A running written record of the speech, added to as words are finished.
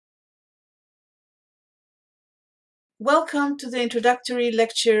Welcome to the introductory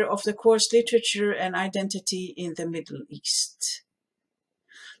lecture of the course Literature and Identity in the Middle East.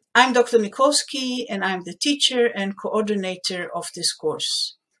 I'm Dr. Nikolsky, and I'm the teacher and coordinator of this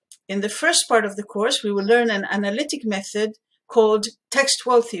course. In the first part of the course, we will learn an analytic method called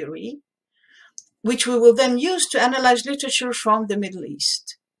textual theory, which we will then use to analyze literature from the Middle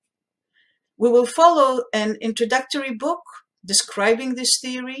East. We will follow an introductory book describing this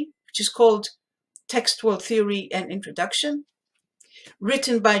theory, which is called Textual Theory and Introduction,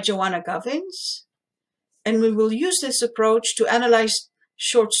 written by Joanna Govins, and we will use this approach to analyze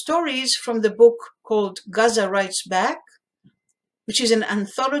short stories from the book called Gaza Writes Back, which is an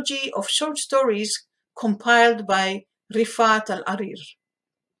anthology of short stories compiled by Rifat Al-Arir.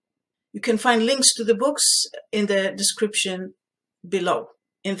 You can find links to the books in the description below.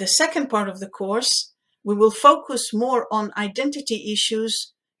 In the second part of the course, we will focus more on identity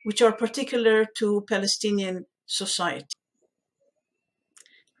issues which are particular to Palestinian society.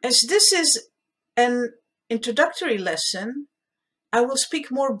 As this is an introductory lesson, I will speak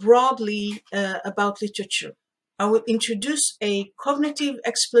more broadly about literature. I will introduce a cognitive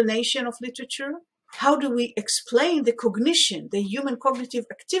explanation of literature. How do we explain the cognition, the human cognitive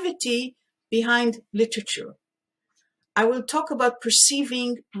activity behind literature? I will talk about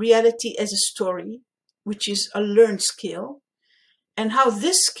perceiving reality as a story, which is a learned skill, and how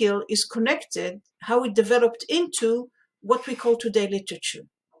this skill is connected, how it developed into what we call today literature.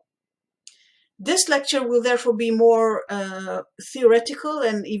 This lecture will therefore be more theoretical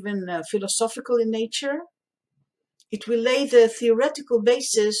and even philosophical in nature. It will lay the theoretical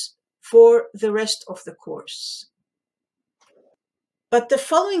basis for the rest of the course. But the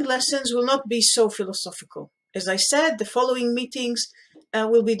following lessons will not be so philosophical. As I said, the following meetings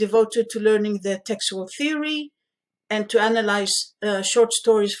will be devoted to learning the textual theory and to analyze short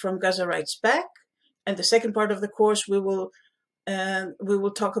stories from Gaza Writes Back. And the second part of the course, we will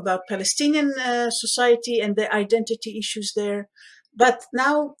talk about Palestinian society and the identity issues there. But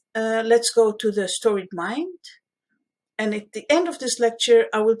now let's go to the storied mind. And at the end of this lecture,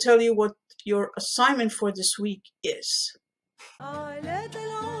 I will tell you what your assignment for this week is.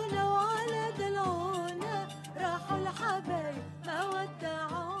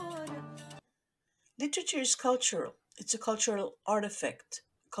 Literature is cultural. It's a cultural artifact,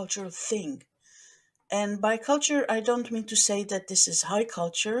 cultural thing. And by culture, I don't mean to say that this is high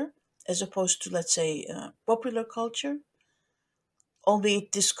culture, as opposed to, let's say, popular culture.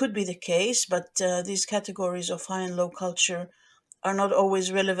 Albeit this could be the case, but these categories of high and low culture are not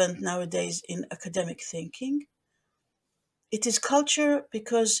always relevant nowadays in academic thinking. It is culture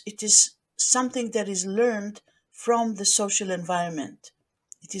because it is something that is learned from the social environment.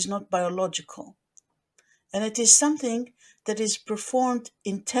 It is not biological. And it is something that is performed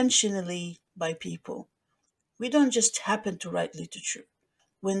intentionally by people. We don't just happen to write literature.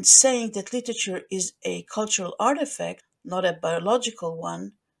 When saying that literature is a cultural artifact, not a biological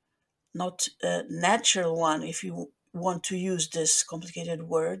one, not a natural one, if you want to use this complicated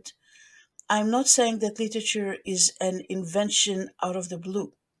word, I'm not saying that literature is an invention out of the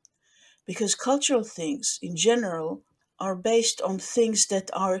blue, because cultural things in general are based on things that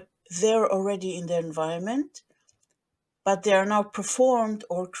are there already in the environment, but they are now performed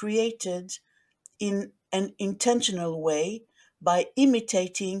or created in an intentional way by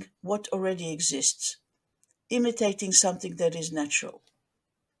imitating what already exists, imitating something that is natural.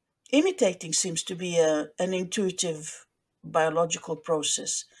 Imitating seems to be an intuitive biological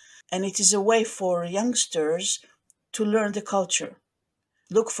process, and it is a way for youngsters to learn the culture.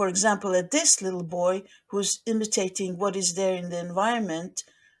 Look, for example, at this little boy who's imitating what is there in the environment,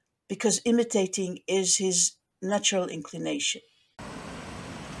 because imitating is his natural inclination.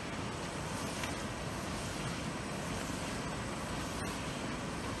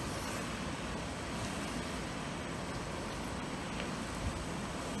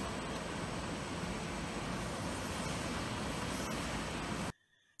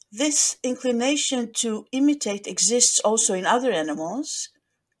 This inclination to imitate exists also in other animals,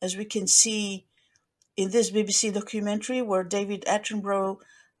 as we can see in this BBC documentary where David Attenborough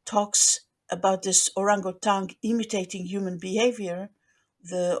talks about this orangutan imitating human behavior.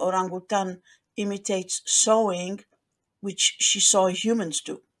 The orangutan imitates sewing, which she saw humans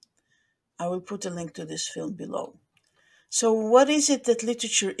do. I will put a link to this film below. So what is it that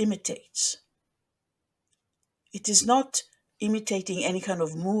literature imitates? It is not imitating any kind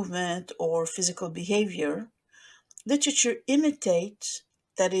of movement or physical behavior. Literature imitates,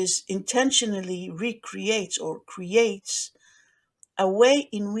 that is, intentionally recreates or creates a way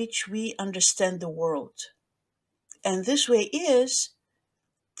in which we understand the world. And this way is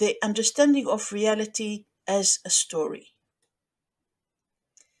the understanding of reality as a story.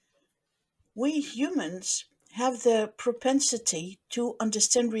 We humans have the propensity to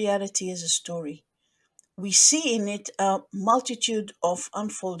understand reality as a story. We see in it a multitude of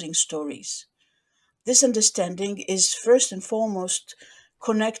unfolding stories. This understanding is first and foremost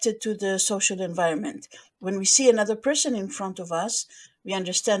connected to the social environment. When we see another person in front of us, we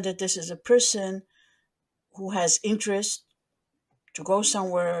understand that this is a person who has interest to go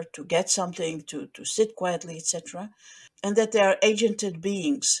somewhere, to get something, to sit quietly, etc., and that they are agented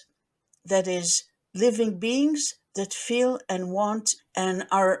beings, that is, living beings that feel and want and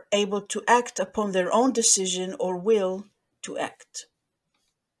are able to act upon their own decision or will to act.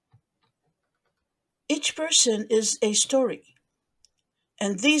 Each person is a story,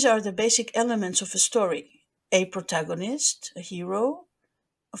 and these are the basic elements of a story: a protagonist, a hero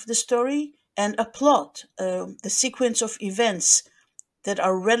of the story, and a plot, the sequence of events that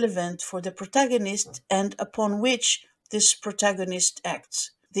are relevant for the protagonist and upon which this protagonist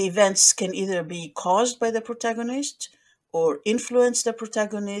acts. The events can either be caused by the protagonist or influence the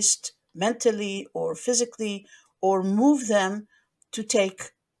protagonist mentally or physically or move them to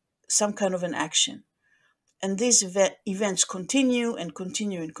take some kind of an action. And these events continue and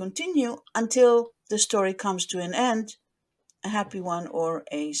continue and continue until the story comes to an end, a happy one or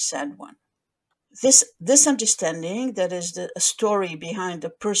a sad one. This understanding, that is a story behind the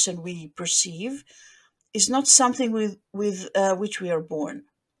person we perceive, is not something with which we are born.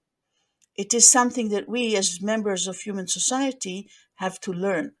 It is something that we, as members of human society, have to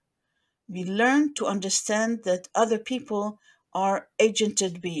learn. We learn to understand that other people are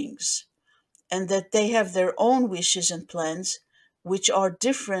agented beings and that they have their own wishes and plans, which are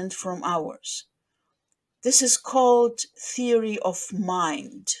different from ours. This is called theory of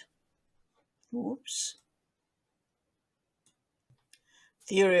mind. Oops.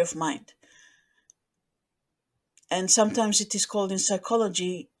 Theory of mind. And sometimes it is called in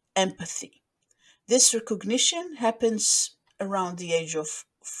psychology empathy. This recognition happens around the age of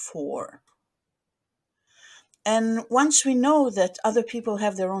 4. And once we know that other people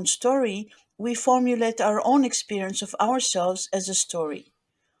have their own story, we formulate our own experience of ourselves as a story.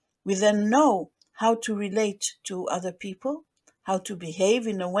 We then know how to relate to other people, how to behave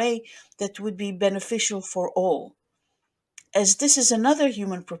in a way that would be beneficial for all. As this is another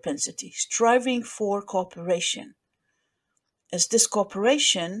human propensity, striving for cooperation. As this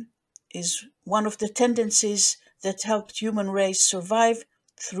cooperation is one of the tendencies that helped human race survive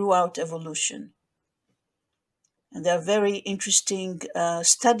throughout evolution. And there are very interesting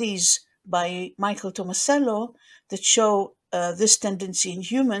studies by Michael Tomasello that show this tendency in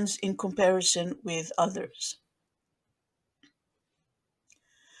humans in comparison with others.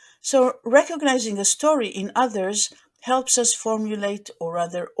 So recognizing a story in others helps us formulate, or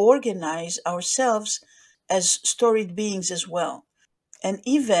rather organize, ourselves as storied beings as well. And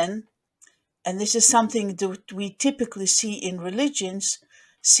even, and this is something that we typically see in religions,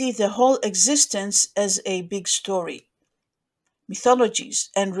 see the whole existence as a big story.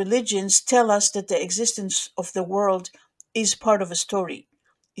 Mythologies and religions tell us that the existence of the world is part of a story.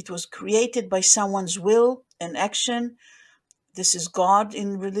 It was created by someone's will and action. This is God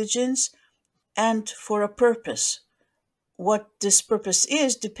in religions, and for a purpose. What this purpose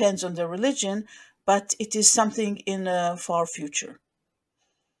is depends on the religion, but it is something in a far future.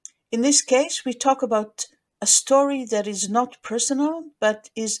 In this case, we talk about a story that is not personal, but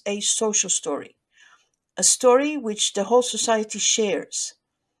is a social story. A story which the whole society shares.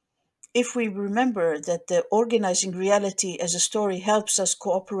 If we remember that the organizing reality as a story helps us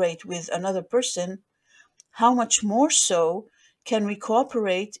cooperate with another person, how much more so can we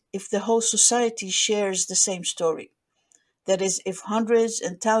cooperate if the whole society shares the same story? That is, if hundreds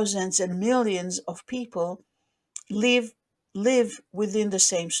and thousands and millions of people live within the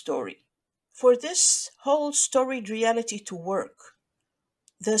same story. For this whole storied reality to work,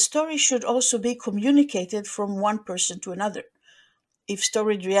 the story should also be communicated from one person to another. If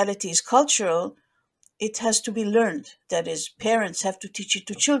storied reality is cultural, it has to be learned. That is, parents have to teach it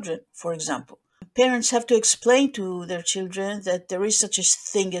to children, for example. Parents have to explain to their children that there is such a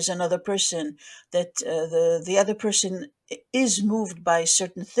thing as another person, that the other person is moved by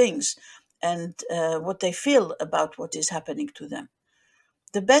certain things and what they feel about what is happening to them.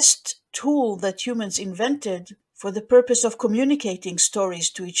 The best tool that humans invented for the purpose of communicating stories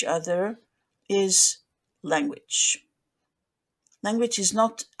to each other is language. Language is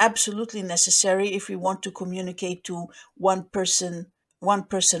not absolutely necessary if we want to communicate to one person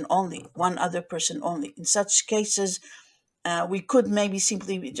only, one other person only. In such cases, we could maybe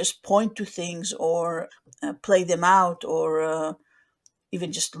simply just point to things or play them out or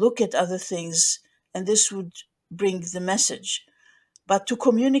even just look at other things and this would bring the message. But to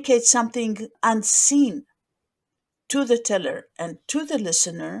communicate something unseen to the teller and to the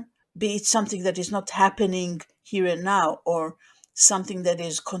listener, be it something that is not happening here and now, or something that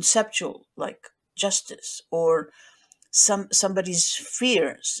is conceptual, like justice, or somebody's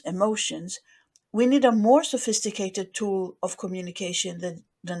fears, emotions, we need a more sophisticated tool of communication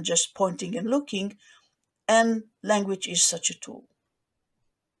than just pointing and looking, and language is such a tool.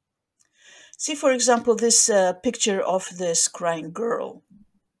 See, for example, this picture of this crying girl.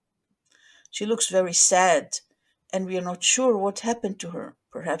 She looks very sad, and we are not sure what happened to her.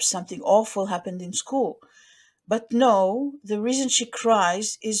 Perhaps something awful happened in school. But no, the reason she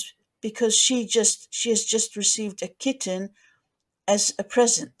cries is because she has just received a kitten as a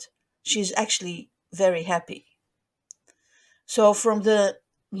present. She's actually very happy. So from the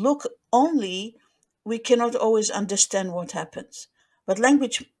look only, we cannot always understand what happens. But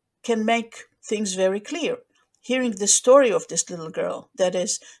language can make things very clear. Hearing the story of this little girl, that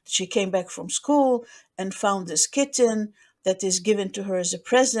is, she came back from school and found this kitten that is given to her as a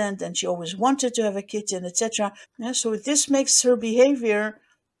present, and she always wanted to have a kitten, etc. Yeah, so this makes her behavior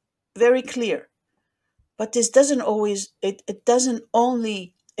very clear. But this doesn't always, it doesn't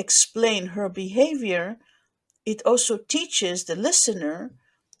only explain her behavior, it also teaches the listener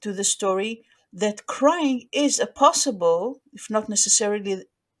to the story that crying is a possible, if not necessarily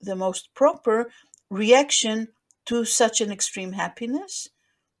the most proper, reaction to such an extreme happiness.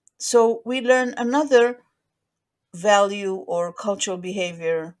 So we learn another value or cultural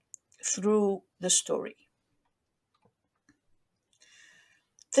behavior through the story.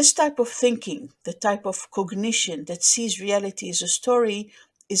 This type of thinking, the type of cognition that sees reality as a story,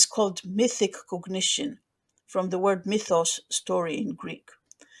 is called mythic cognition, from the word mythos, story in Greek.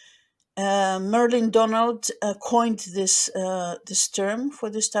 Merlin Donald coined this term for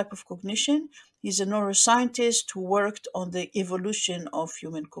this type of cognition. He's a neuroscientist who worked on the evolution of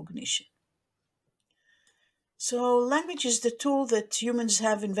human cognition. So, language is the tool that humans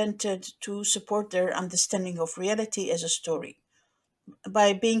have invented to support their understanding of reality as a story,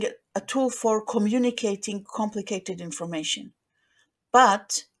 by being a tool for communicating complicated information.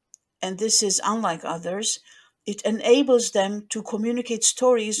 But, and this is unlike others, it enables them to communicate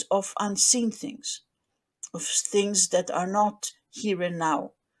stories of unseen things, of things that are not here and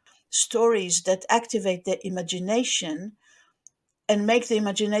now, stories that activate the imagination and make the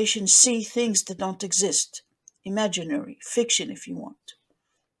imagination see things that don't exist, imaginary, fiction if you want.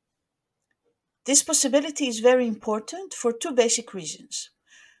 This possibility is very important for two basic reasons.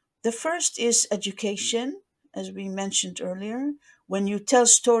 The first is education, as we mentioned earlier. When you tell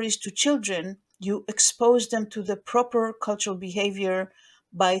stories to children, you expose them to the proper cultural behavior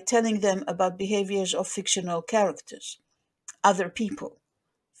by telling them about behaviors of fictional characters, other people,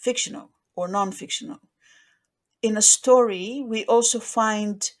 fictional or non fictional. In a story, we also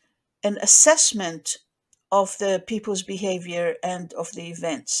find an assessment of the people's behavior and of the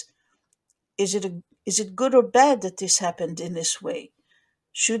events. Is it good or bad that this happened in this way?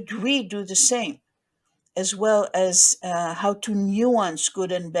 Should we do the same? As well as how to nuance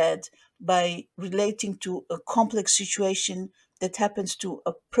good and bad by relating to a complex situation that happens to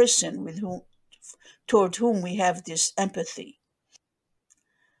a person toward whom we have this empathy.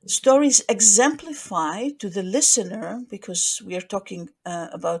 Stories exemplify to the listener, because we are talking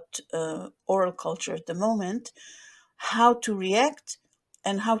about oral culture at the moment, how to react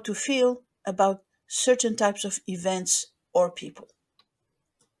and how to feel about certain types of events or people.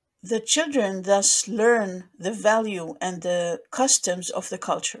 The children thus learn the value and the customs of the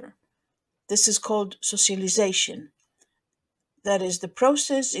culture. This is called socialization. That is the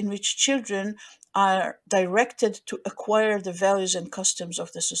process in which children are directed to acquire the values and customs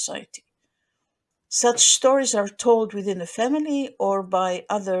of the society. Such stories are told within the family or by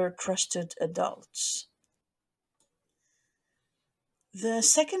other trusted adults. The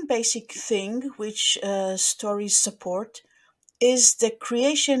second basic thing which stories support is the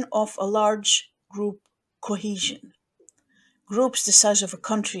creation of a large group cohesion, groups the size of a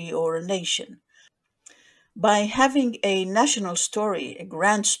country or a nation. By having a national story, a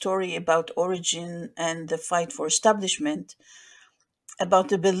grand story about origin and the fight for establishment, about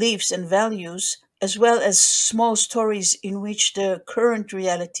the beliefs and values, as well as small stories in which the current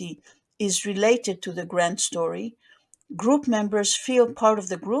reality is related to the grand story, group members feel part of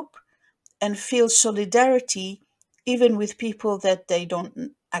the group and feel solidarity even with people that they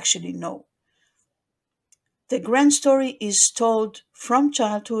don't actually know. The grand story is told from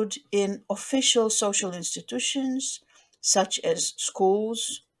childhood in official social institutions such as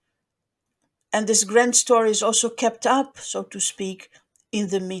schools, and this grand story is also kept up, so to speak, in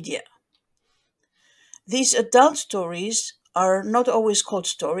the media. These adult stories are not always called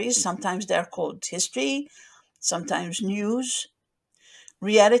stories. Sometimes they are called history, sometimes news,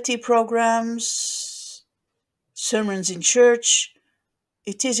 reality programs, sermons in church.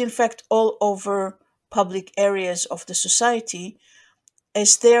 It is, in fact, all over public areas of the society,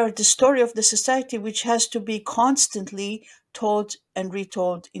 as they are the story of the society which has to be constantly told and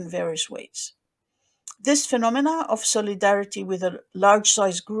retold in various ways. This phenomena of solidarity with a large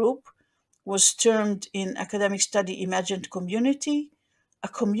size group was termed in academic study imagined community, a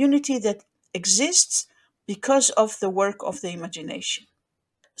community that exists because of the work of the imagination.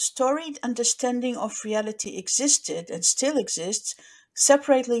 Storied understanding of reality existed and still exists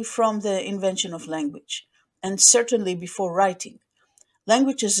separately from the invention of language, and certainly before writing.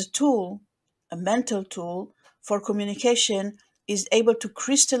 Language as a tool, a mental tool for communication, is able to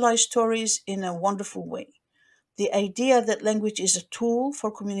crystallize stories in a wonderful way. The idea that language is a tool for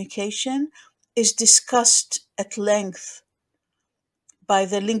communication is discussed at length by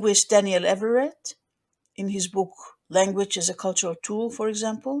the linguist Daniel Everett in his book Language as a Cultural Tool, for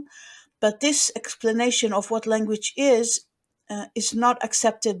example. But this explanation of what language is not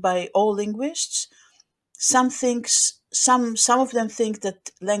accepted by all linguists. Some of them think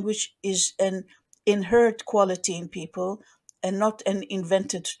that language is an inherent quality in people and not an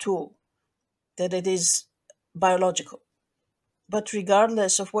invented tool, that it is biological. But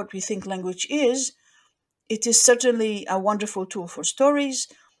regardless of what we think language is, it is certainly a wonderful tool for stories.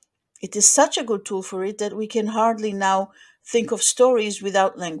 It is such a good tool for it that we can hardly now think of stories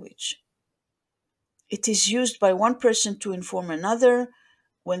without language. It is used by one person to inform another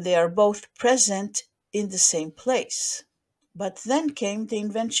when they are both present in the same place. But then came the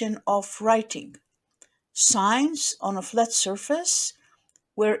invention of writing. Signs on a flat surface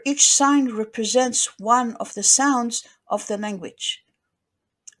where each sign represents one of the sounds of the language.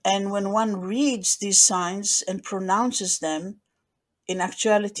 And when one reads these signs and pronounces them, in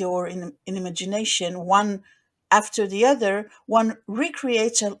actuality or in imagination, one after the other, one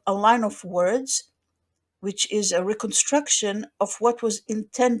recreates a line of words, which is a reconstruction of what was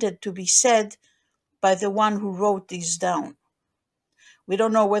intended to be said by the one who wrote these down. We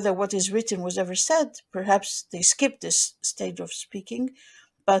don't know whether what is written was ever said. Perhaps they skipped this stage of speaking,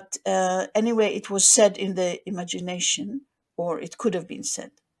 but anyway, it was said in the imagination, or it could have been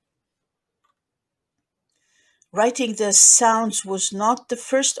said. Writing the sounds was not the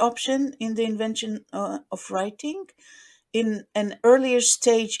first option in the invention of writing. In an earlier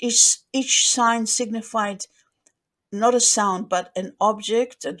stage, each sign signified not a sound, but an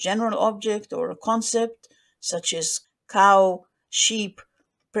object, a general object or a concept, such as cow, sheep,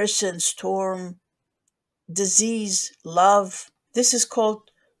 person, storm, disease, love. This is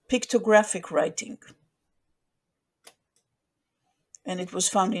called pictographic writing. And it was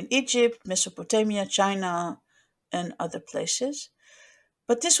found in Egypt, Mesopotamia, China, and other places.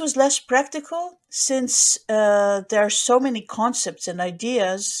 But this was less practical since there are so many concepts and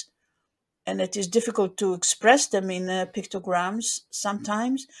ideas, and it is difficult to express them in pictograms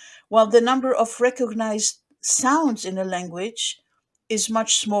sometimes, while the number of recognized sounds in a language is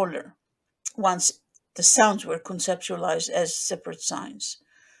much smaller once the sounds were conceptualized as separate signs.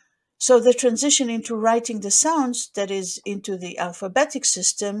 So the transition into writing the sounds, that is, into the alphabetic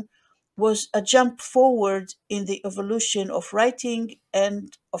system, was a jump forward in the evolution of writing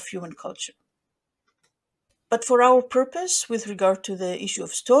and of human culture. But for our purpose, with regard to the issue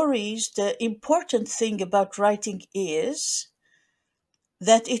of stories, the important thing about writing is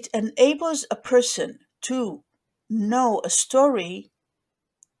that it enables a person to know a story,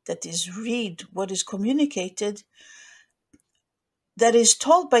 that is, read what is communicated, that is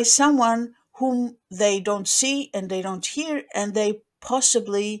told by someone whom they don't see and they don't hear and they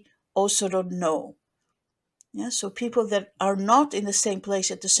possibly also don't know. Yeah, so people that are not in the same place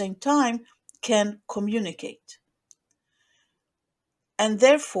at the same time can communicate. And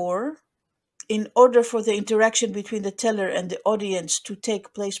therefore, in order for the interaction between the teller and the audience to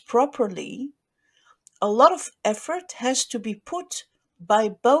take place properly, a lot of effort has to be put by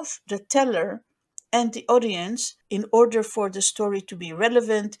both the teller and the audience in order for the story to be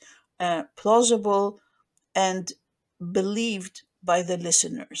relevant, plausible, and believed by the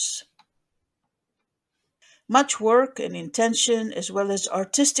listeners. Much work and intention, as well as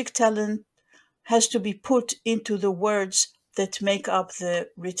artistic talent, has to be put into the words that make up the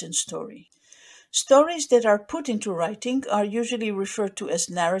written story. Stories that are put into writing are usually referred to as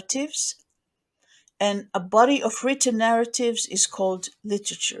narratives, and a body of written narratives is called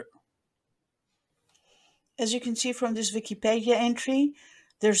literature. As you can see from this Wikipedia entry,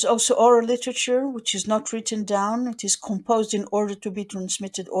 there's also oral literature, which is not written down. It is composed in order to be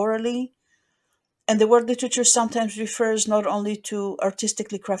transmitted orally. And the word literature sometimes refers not only to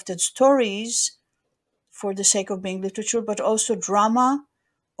artistically crafted stories for the sake of being literature, but also drama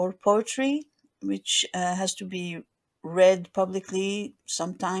or poetry, which has to be read publicly.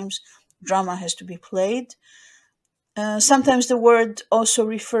 Sometimes drama has to be played. Sometimes the word also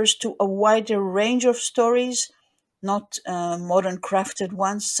refers to a wider range of stories, not modern crafted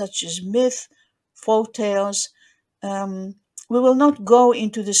ones such as myth, folk tales. Um, we will not go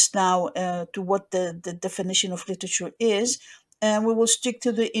into this now to what the definition of literature is, and we will stick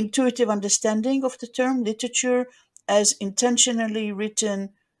to the intuitive understanding of the term literature as intentionally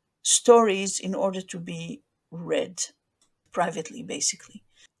written stories in order to be read privately, basically.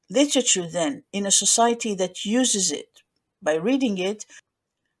 Literature, then, in a society that uses it by reading it,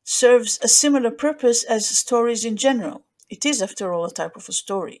 serves a similar purpose as stories in general. It is, after all, a type of a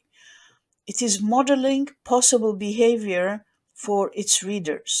story. It is modeling possible behavior for its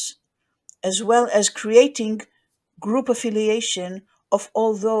readers, as well as creating group affiliation of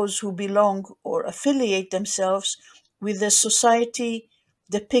all those who belong or affiliate themselves with the society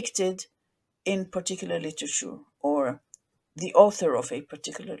depicted in particular literature or the author of a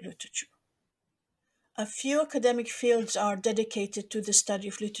particular literature. A few academic fields are dedicated to the study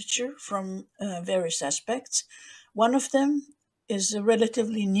of literature from various aspects. One of them is a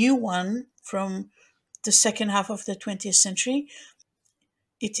relatively new one from the second half of the 20th century.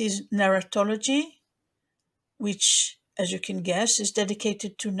 It is narratology, which, as you can guess, is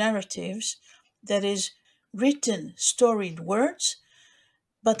dedicated to narratives, that is, written, storied words,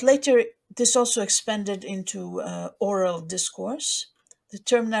 but later this also expanded into oral discourse. The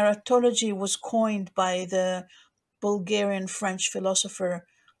term narratology was coined by the Bulgarian French philosopher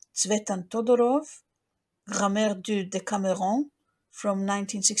Tsvetan Todorov, Grammaire du Decameron, from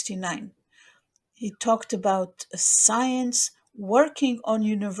 1969. He talked about a science working on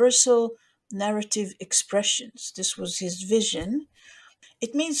universal narrative expressions. This was his vision.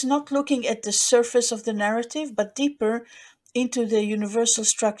 It means not looking at the surface of the narrative, but deeper into the universal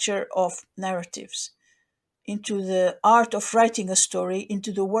structure of narratives, into the art of writing a story,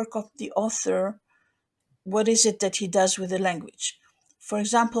 into the work of the author. What is it that he does with the language? For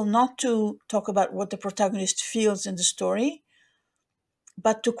example, not to talk about what the protagonist feels in the story,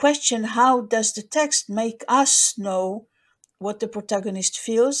 but to question how does the text make us know what the protagonist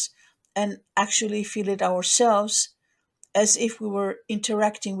feels and actually feel it ourselves as if we were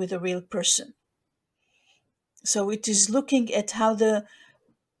interacting with a real person. So it is looking at how the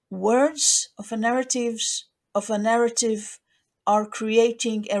words of a narrative are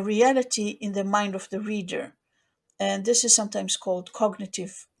creating a reality in the mind of the reader. And this is sometimes called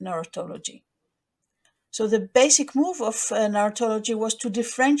cognitive narratology. So the basic move of narratology was to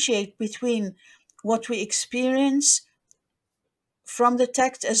differentiate between what we experience from the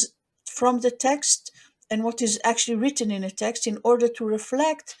text and what is actually written in a text in order to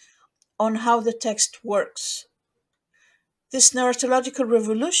reflect on how the text works. This narratological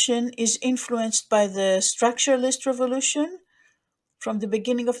revolution is influenced by the structuralist revolution from the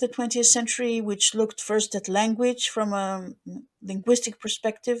beginning of the 20th century, which looked first at language from a linguistic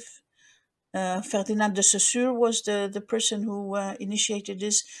perspective. Ferdinand de Saussure was the person who initiated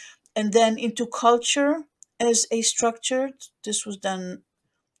this, and then into culture as a structure. This was done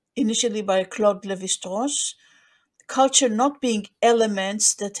initially by Claude Lévi-Strauss. Culture not being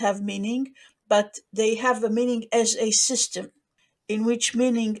elements that have meaning, but they have a meaning as a system in which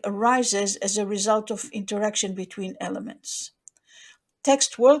meaning arises as a result of interaction between elements.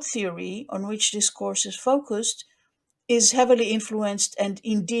 Text world theory, on which this course is focused, is heavily influenced and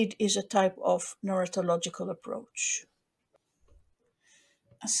indeed is a type of narratological approach.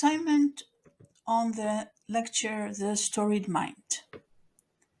 Assignment on the lecture The Storied Mind.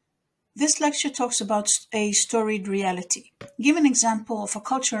 This lecture talks about a storied reality. Give an example of a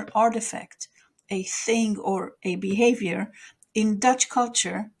cultural artifact, a thing or a behavior in Dutch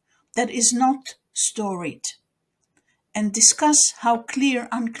culture that is not storied, and discuss how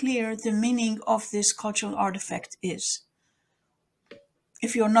unclear the meaning of this cultural artifact is.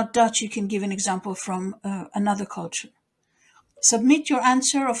 If you're not Dutch, you can give an example from another culture. Submit your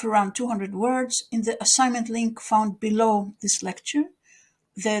answer of around 200 words in the assignment link found below this lecture.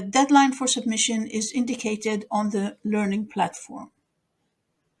 The deadline for submission is indicated on the learning platform.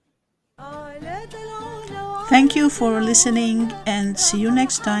 Thank you for listening and see you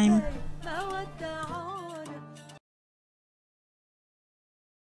next time.